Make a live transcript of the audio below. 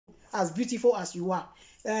as beautiful as you are.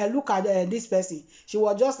 Look at this person. She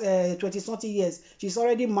was just 20-something years. She's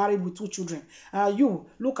already married with 2 children. You,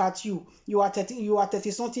 look at you. You are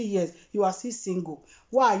 30-something years. You are still single.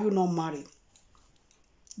 Why are you not married?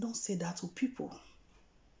 Don't say that to people.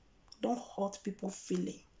 Don't hurt people's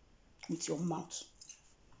feeling with your mouth.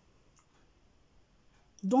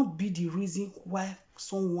 Don't be the reason why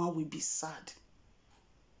someone will be sad.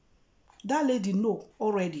 That lady know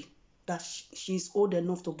already that she is old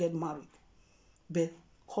enough to get married, but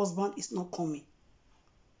husband is not coming.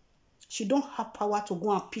 She don't have power to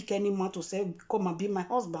go and pick any man to say, come and be my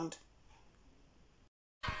husband.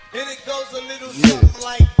 And it goes a little something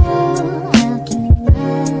like,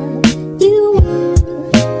 you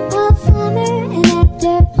a farmer and after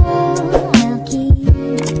I'll keep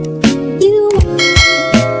you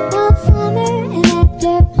a farmer and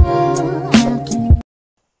after I'll keep.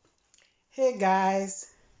 Hey guys,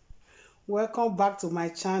 welcome back to my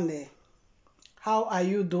channel. How are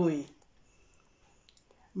you doing?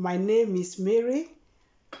 My name is Mary.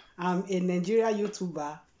 I'm a Nigeria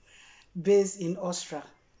YouTuber based in Austria.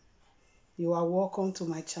 You are welcome to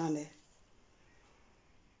my channel.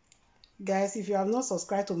 Guys, if you have not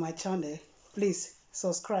subscribed to my channel, please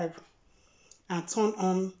subscribe and turn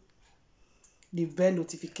on the bell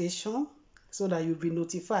notification so that you'll be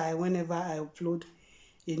notified whenever I upload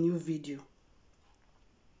a new video.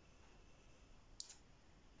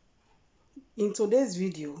 In today's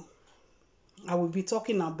video, I will be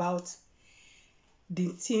talking about the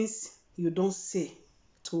things you don't say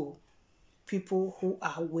to people who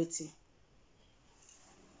are waiting.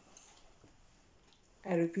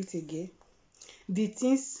 I repeat again. The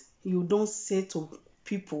things you don't say to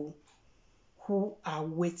people who are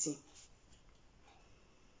waiting.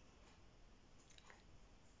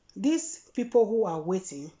 These people who are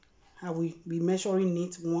waiting, I will be measuring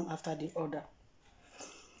it one after the other.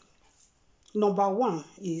 Number 1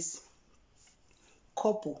 is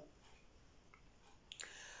couple.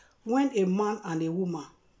 When a man and a woman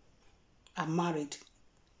are married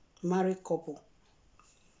couple,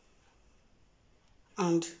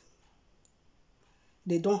 and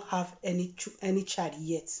they don't have any child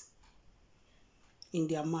yet in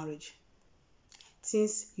their marriage,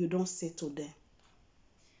 things you don't say to them.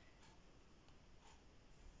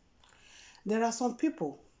 There are some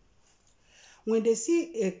people, when they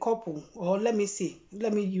see a couple, or let me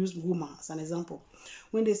use woman as an example.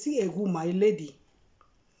 When they see a woman, a lady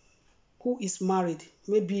who is married,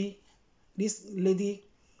 maybe this lady,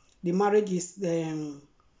 the marriage is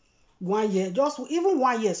 1 year, just even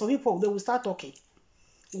 1 year. Some people, they will start talking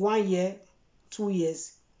 1 year, 2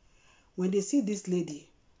 years. When they see this lady,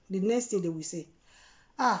 the next thing they will say,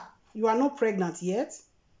 you are not pregnant yet.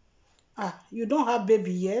 You don't have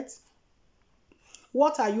baby yet.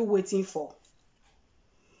 What are you waiting for?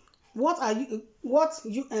 You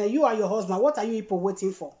and your husband, what are you people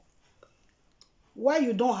waiting for? Why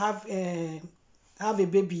you don't have a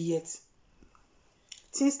baby yet?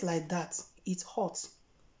 Things like that, it hurts.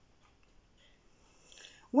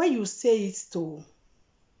 When you say it to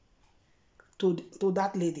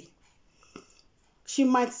that lady, she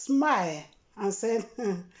might smile and say,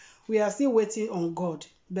 we are still waiting on God.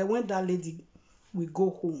 But when that lady will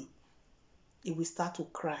go home, it will start to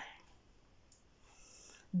cry.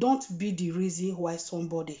 Don't be the reason why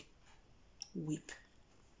somebody weep.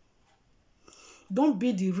 Don't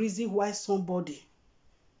be the reason why somebody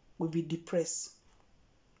will be depressed.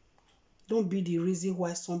 Don't be the reason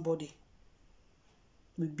why somebody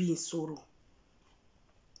will be in sorrow.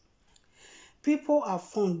 People have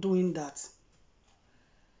fun doing that.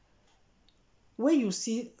 When you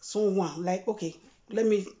see someone, like, okay, let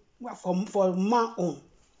me, for man on,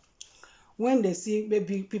 when they see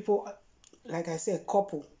maybe people, like I said,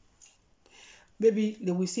 couple, maybe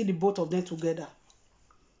they will see the both of them together.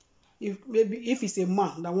 If it's a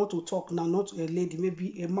man that want to talk now, not a lady,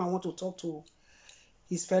 maybe a man want to talk to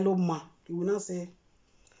his fellow man, he will not say,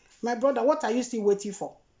 my brother, what are you still waiting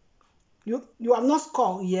for? You have not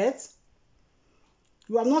scored yet.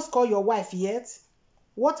 You have not scored your wife yet.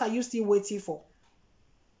 What are you still waiting for?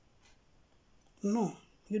 No,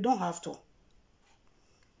 you don't have to.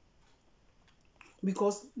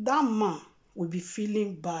 Because that man will be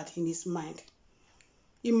feeling bad in his mind.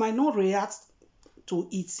 He might not react to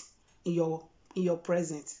it in your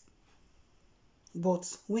presence. But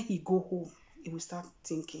when he go home, he will start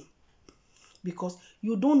thinking. Because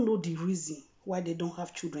you don't know the reason why they don't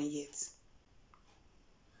have children yet.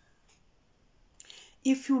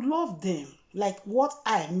 If you love them, like what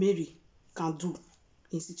I, Mary, can do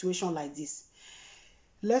in situation like this.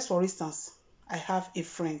 Let's, for instance, I have a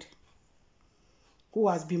friend who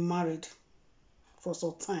has been married for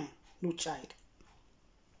some time. no child.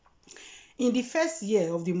 In the first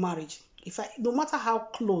year of the marriage, no matter how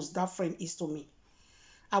close that friend is to me,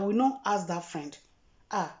 I will not ask that friend,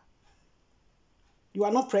 ah, you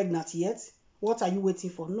are not pregnant yet? What are you waiting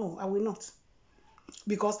for? No, I will not.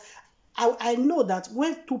 Because I know that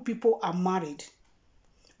when two people are married,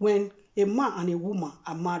 when a man and a woman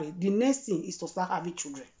are married, the next thing is to start having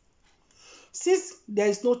children. Since there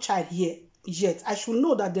is no child here yet, I should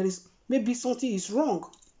know that there is maybe something is wrong.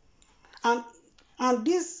 And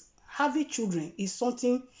this having children is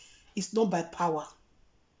something, it's not by power.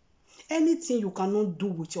 Anything you cannot do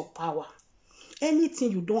with your power,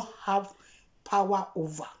 anything you don't have power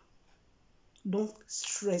over, don't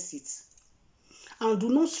stress it. And do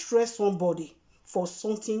not stress somebody for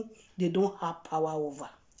something they don't have power over.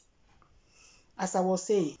 As I was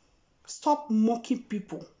saying, stop mocking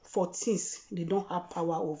people for things they don't have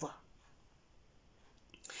power over.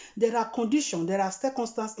 There are conditions, there are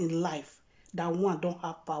circumstances in life that one don't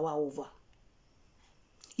have power over.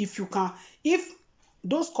 If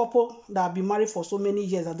those couple that have been married for so many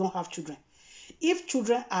years that don't have children, if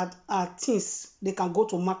children are things they can go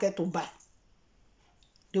to market to buy,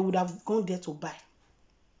 they would have gone there to buy.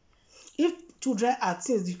 If children are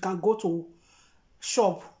things you can go to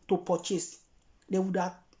shop to purchase, they would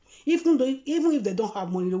have, even if they don't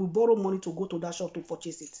have money, they will borrow money to go to that shop to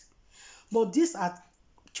purchase it. But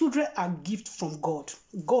children are gift from God.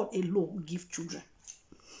 God alone gives children.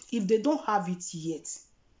 If they don't have it yet,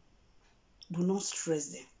 do not stress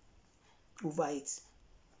them over it.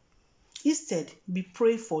 Instead, be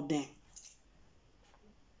praying for them.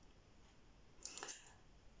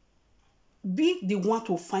 Be the one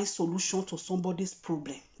to find solution to somebody's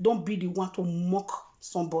problem. Don't be the one to mock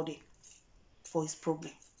somebody for his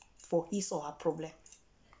problem, for his or her problem.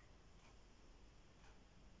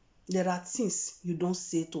 There are things you don't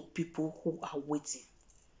say to people who are waiting.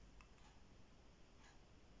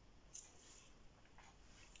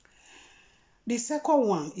 The second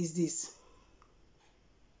one is this.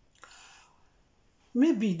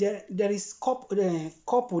 Maybe there is couple,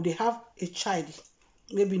 they have a child.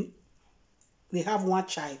 Maybe they have one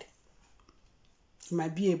child. It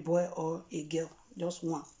might be a boy or a girl, just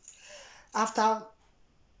one. After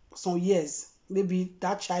some years, maybe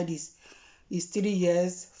that child is 3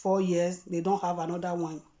 years, 4 years, they don't have another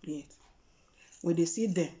one yet. When they see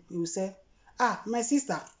them, you will say, ah, my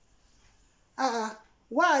sister,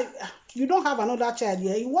 why you don't have another child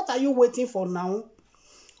yet? What are you waiting for now?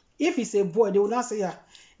 If it's a boy, they will not say,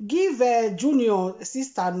 give a junior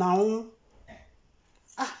sister now.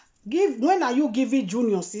 When are you giving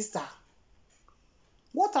junior sister?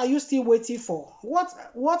 What are you still waiting for?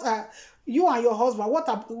 What are you and your husband?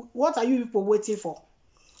 What are you people waiting for?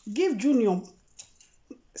 Give junior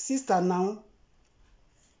sister now.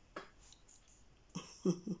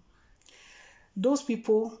 Those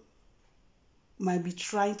people might be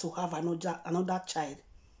trying to have another child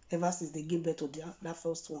ever since they gave birth to that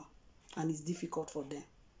first one, and it's difficult for them.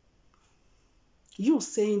 You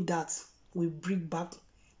saying that will bring back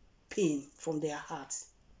pain from their hearts.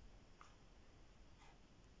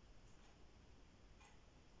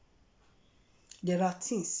 There are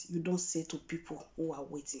things you don't say to people who are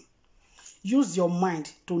waiting. Use your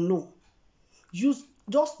mind to know.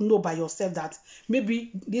 Just know by yourself that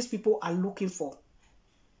maybe these people are looking for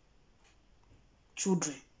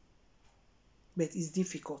children, but it's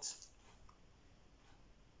difficult.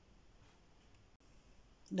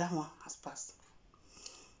 That one has passed.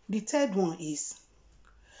 The third one is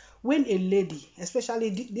when a lady, especially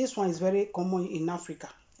this one is very common in Africa,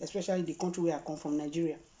 especially the country where I come from,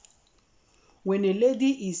 Nigeria. When a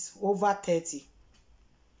lady is over 30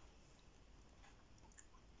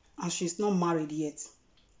 and she's not married yet,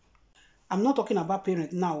 I'm not talking about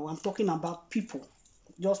parents now, I'm talking about people,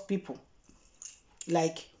 just people,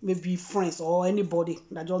 like maybe friends or anybody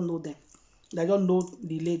that don't know them, that don't know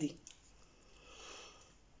the lady.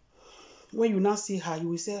 When you now see her, you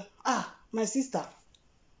will say, ah, my sister,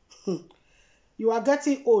 you are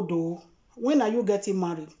getting old though. When are you getting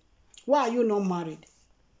married? Why are you not married?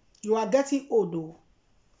 You are getting old though.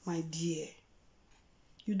 My dear,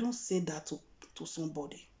 you don't say that to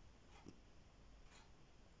somebody.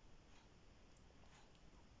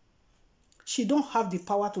 She don't have the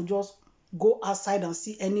power to just go outside and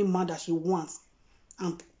see any man that she wants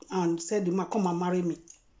and say, the man, come and marry me.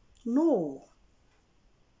 No.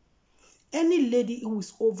 Any lady who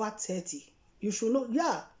is over 30, you should know,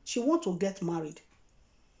 yeah, she wants to get married.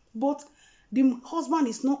 But the husband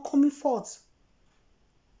is not coming forth.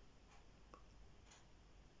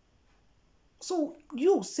 So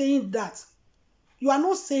you saying that, you are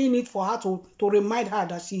not saying it for her to remind her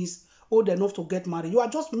that she is old enough to get married. You are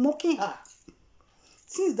just mocking her.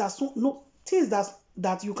 Things that things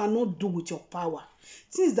that you cannot do with your power,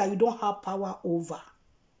 things that you don't have power over.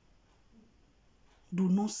 Do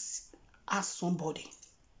not ask somebody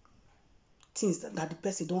things that the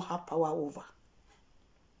person don't have power over.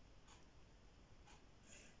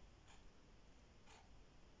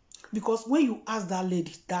 Because when you ask that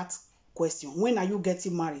lady that question, when are you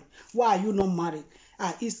getting married? Why are you not married?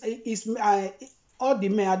 All the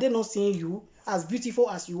men, are they not seeing you as beautiful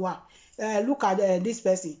as you are? Look at this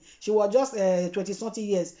person. She was just 20-something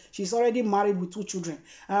years. She's already married with 2 children.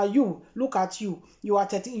 You, look at you. You are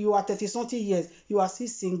 30-something years. You are still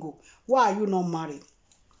single. Why are you not married?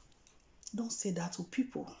 Don't say that to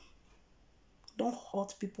people. Don't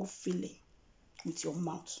hurt people's feeling with your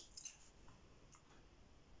mouth.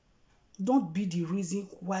 Don't be the reason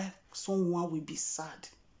why someone will be sad.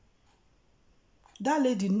 That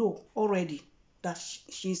lady know already that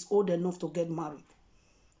she is old enough to get married,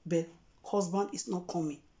 but husband is not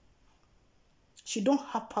coming. She don't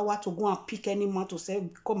have power to go and pick any man to say,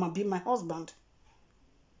 come and be my husband.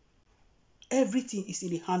 Everything is in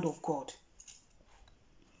the hand of God.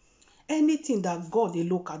 Anything that God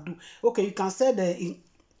alone can do. Okay, you can say that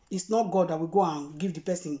it's not God that will go and give the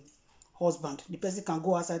person husband. The person can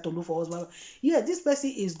go outside to look for husband. Yeah, this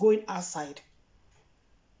person is going outside.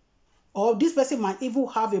 Or this person might even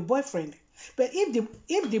have a boyfriend. But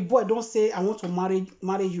if the boy don't say, I want to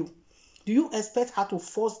marry you, do you expect her to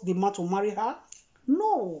force the man to marry her?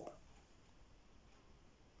 No.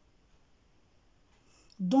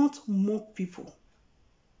 Don't mock people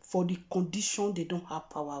for the condition they don't have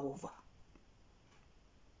power over.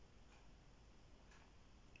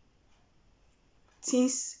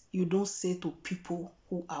 Things you don't say to people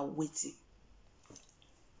who are waiting.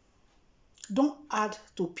 Don't add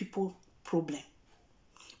to people's problem.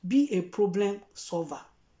 Be a problem solver.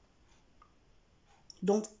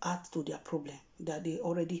 Don't add to their problem that they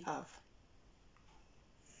already have.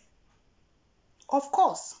 Of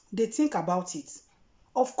course, they think about it.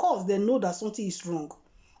 Of course, they know that something is wrong.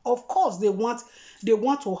 Of course, they want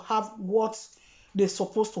to have what they're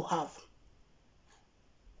supposed to have.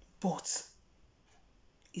 But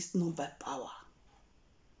it's not by power.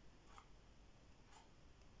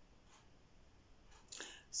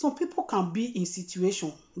 Some people can be in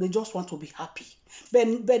situation, they just want to be happy.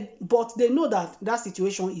 But they know that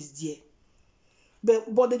situation is there.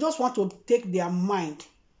 But they just want to take their mind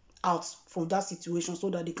out from that situation so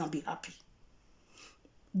that they can be happy.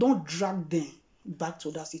 Don't drag them back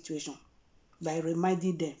to that situation by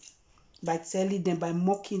reminding them, by telling them, by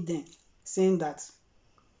mocking them, saying that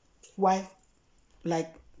why,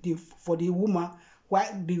 like for the woman, why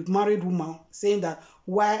the married woman saying that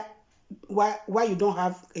why you don't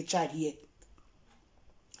have a child yet?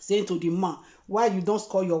 Saying to the man, why you don't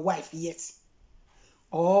score your wife yet?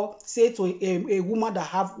 Or say to a woman that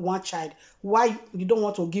have one child, why you don't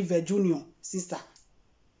want to give a junior sister?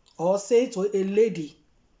 Or say to a lady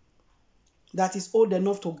that is old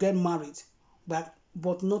enough to get married,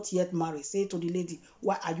 but not yet married. Say to the lady,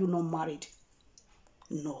 why are you not married?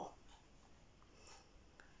 No.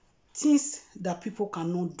 Things that people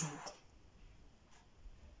cannot do,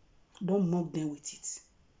 don't mock them with it.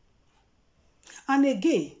 And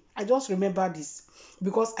again, I just remember this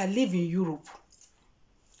because I live in Europe,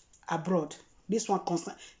 abroad. This one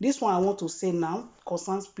I want to say now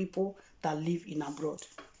concerns people that live in abroad.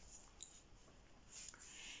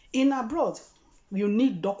 In abroad, you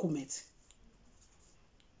need documents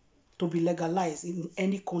to be legalized in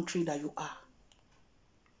any country that you are.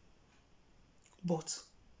 But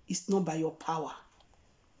it's not by your power.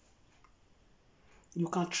 You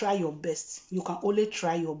can try your best. You can only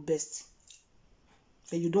try your best.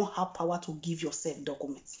 But you don't have power to give yourself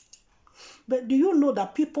documents. But do you know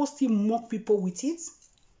that people still mock people with it?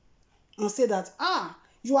 And say that,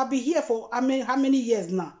 you have been here for how many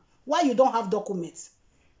years now? Why you don't have documents?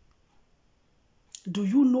 Do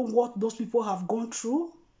you know what those people have gone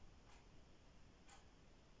through?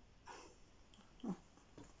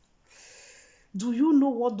 Do you know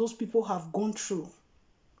what those people have gone through?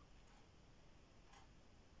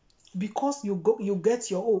 Because you get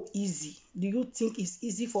your own easy. Do you think it's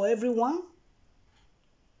easy for everyone?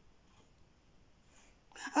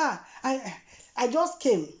 I just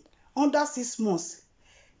came under 6 months.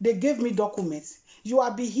 They gave me documents. You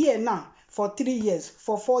have been here now for 3 years,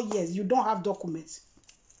 for 4 years. You don't have documents.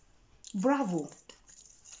 Bravo.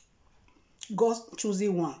 God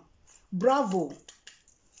choosing one. Bravo.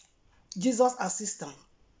 Jesus assistant.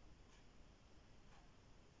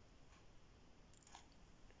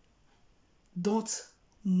 Don't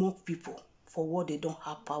mock people for what they don't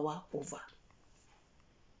have power over.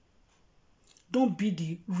 Don't be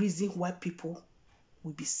the reason why people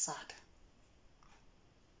will be sad.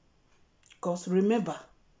 Because remember,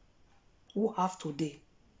 who have today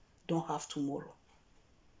don't have tomorrow.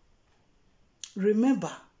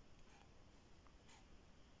 Remember,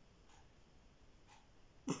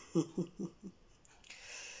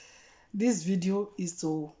 this video is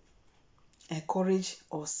to encourage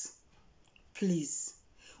us. Please,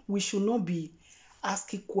 we should not be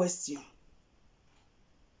asking questions.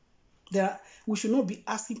 We should not be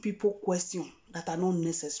asking people questions that are not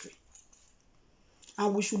necessary.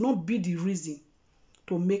 And we should not be the reason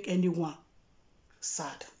to make anyone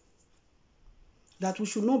sad. That we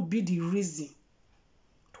should not be the reason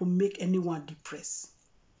to make anyone depressed.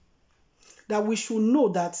 That we should know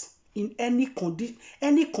that in any condition,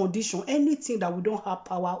 anything that we don't have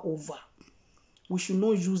power over, we should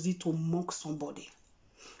not use it to mock somebody.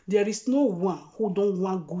 There is no one who don't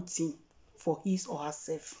want good thing for his or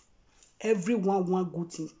herself. Everyone want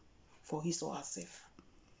good thing for his or herself.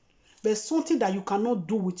 But something that you cannot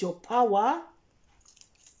do with your power,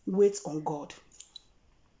 wait on God,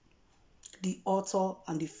 the author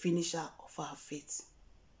and the finisher of our faith.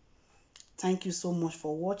 Thank you so much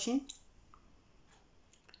for watching.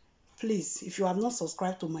 Please, if you have not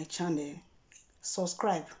subscribed to my channel,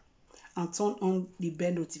 subscribe and turn on the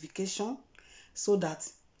bell notification so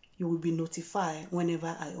that you will be notified whenever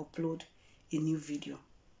I upload a new video.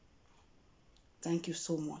 Thank you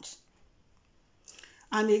so much.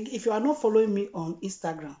 And if you are not following me on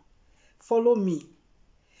Instagram, follow me.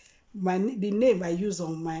 The name I use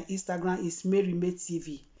on my Instagram is Merime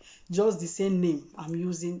TV. Just the same name I'm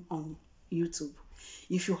using on YouTube.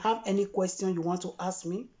 If you have any question you want to ask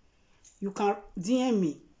me, you can DM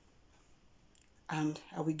me and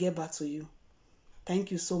I will get back to you.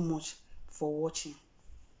 Thank you so much for watching.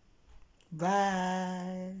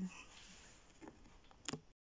 Bye.